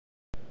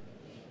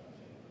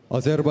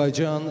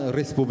Azerbaycan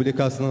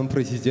Respublikasının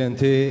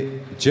Prezidenti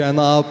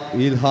Cənab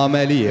İlham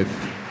Aliyev.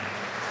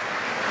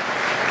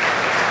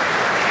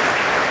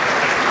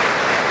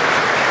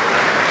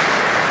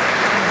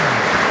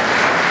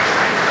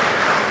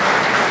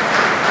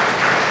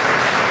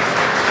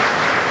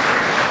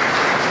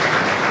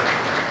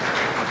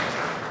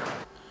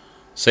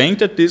 Saying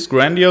that this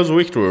grandiose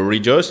victory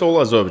rejoiced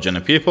all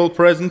Azerbaijani people,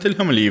 President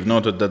İlham Aliyev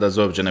noted that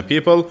Azerbaijani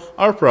people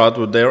are proud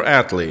with their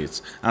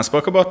athletes and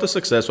spoke about the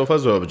success of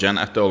Azerbaijan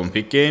at the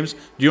Olympic Games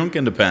during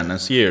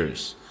independence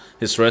years.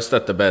 He stressed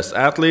that the best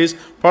athletes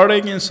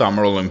partake in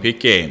Summer Olympic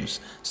Games,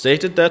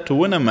 stated that to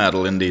win a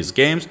medal in these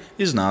games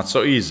is not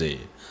so easy.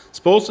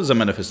 Sports is a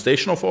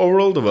manifestation of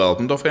overall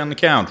development of any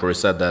country,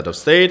 said the head of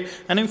state,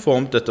 and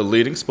informed that the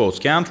leading sports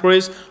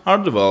countries are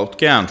developed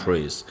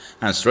countries,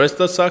 and stressed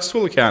that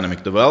successful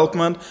economic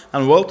development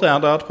and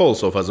well-thought-out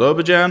policy of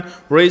Azerbaijan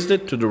raised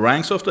it to the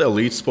ranks of the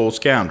elite sports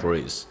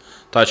countries.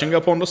 Touching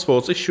upon the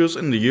sports issues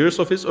in the years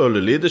of his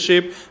early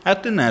leadership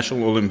at the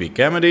National Olympic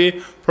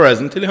Committee,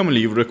 President İlham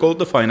Aliyev recalled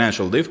the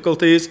financial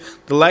difficulties,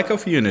 the lack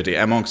of unity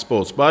among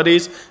sports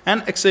bodies,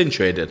 and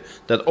accentuated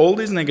that all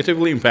these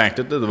negatively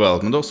impacted the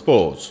development of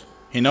sports.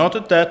 He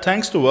noted that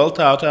thanks to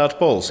well-thought-out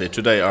policy,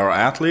 today our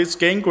athletes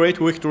gain great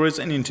victories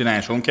in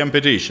international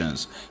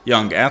competitions.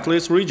 Young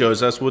athletes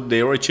rejoice us with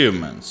their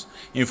achievements.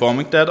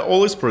 Informing that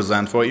all is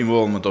present for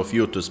involvement of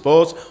youth to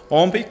sports,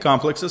 Olympic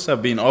complexes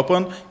have been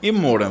opened in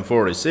more than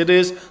 40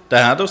 cities,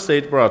 the head of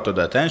state brought to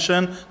the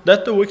attention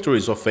that the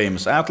victories of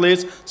famous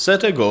athletes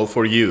set a goal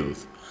for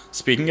youth.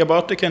 Speaking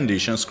about the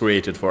conditions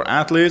created for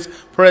athletes,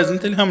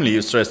 President İlham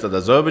Aliyev stressed that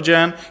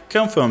Azerbaijan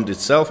confirmed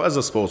itself as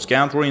a sports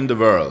country in the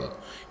world.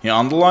 He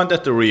underlined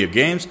that the Rio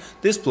Games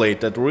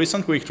displayed that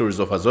recent victories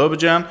of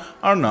Azerbaijan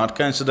are not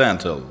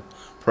coincidental.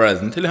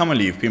 President İlham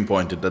Aliyev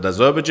pinpointed that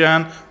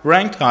Azerbaijan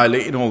ranked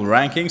highly in all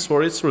rankings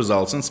for its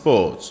results in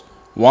sports.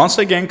 Once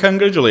again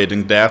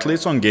congratulating the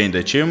athletes on gained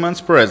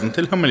achievements, President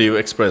İlham Aliyev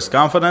expressed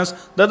confidence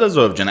that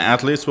Azerbaijani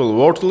athletes will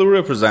worthily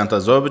represent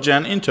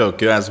Azerbaijan in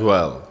Tokyo as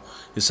well.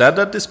 He said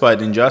that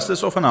despite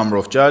injustice of a number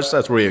of judges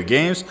at Rio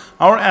Games,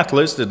 our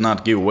athletes did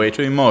not give way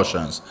to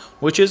emotions,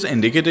 which is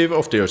indicative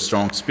of their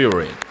strong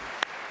spirit.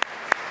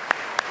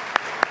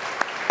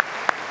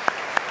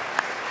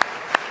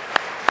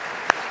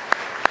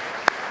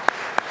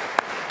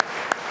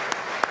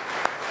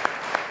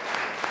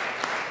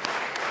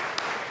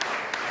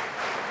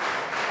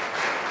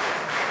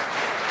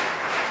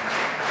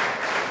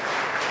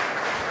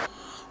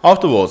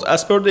 Afterwards,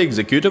 as per the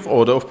executive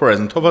order of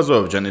President of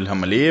Azerbaijan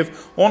İlham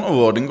Aliyev on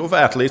awarding of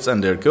athletes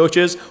and their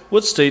coaches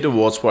with state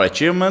awards for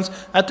achievements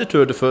at the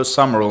 31st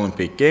Summer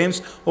Olympic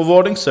Games,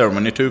 awarding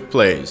ceremony took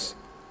place.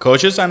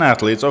 Coaches and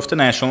athletes of the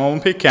National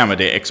Olympic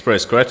Committee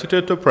expressed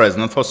gratitude to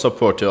President for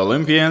support to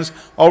Olympians,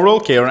 overall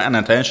care and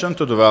attention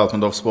to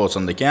development of sports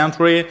in the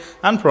country,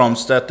 and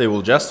promised that they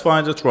will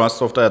justify the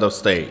trust of the head of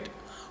state.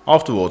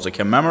 Afterwards, a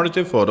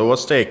commemorative photo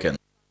was taken.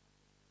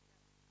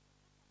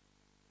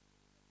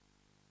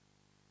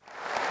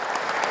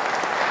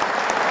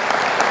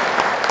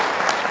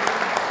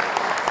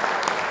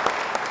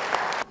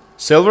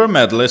 Silver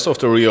medalist of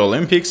the Rio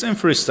Olympics in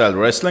freestyle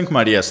wrestling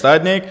Maria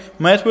Stadnik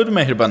met with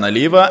Mehriban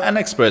Aliyeva and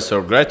expressed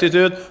her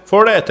gratitude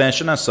for the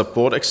attention and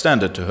support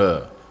extended to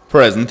her.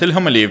 President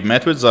İlham Aliyev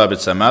met with Zabit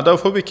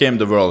Samadov, who became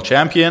the world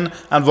champion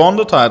and won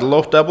the title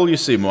of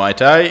WC Muay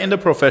Thai in the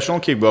professional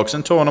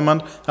kickboxing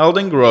tournament held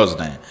in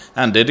Grozny,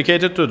 and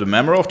dedicated to the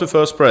memory of the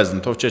first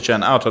president of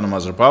Chechen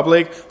Autonomous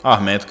Republic,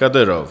 Ahmet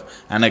Kadyrov,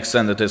 and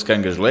extended his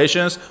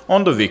congratulations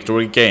on the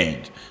victory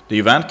gained. The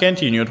event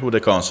continued with a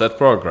concert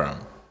program.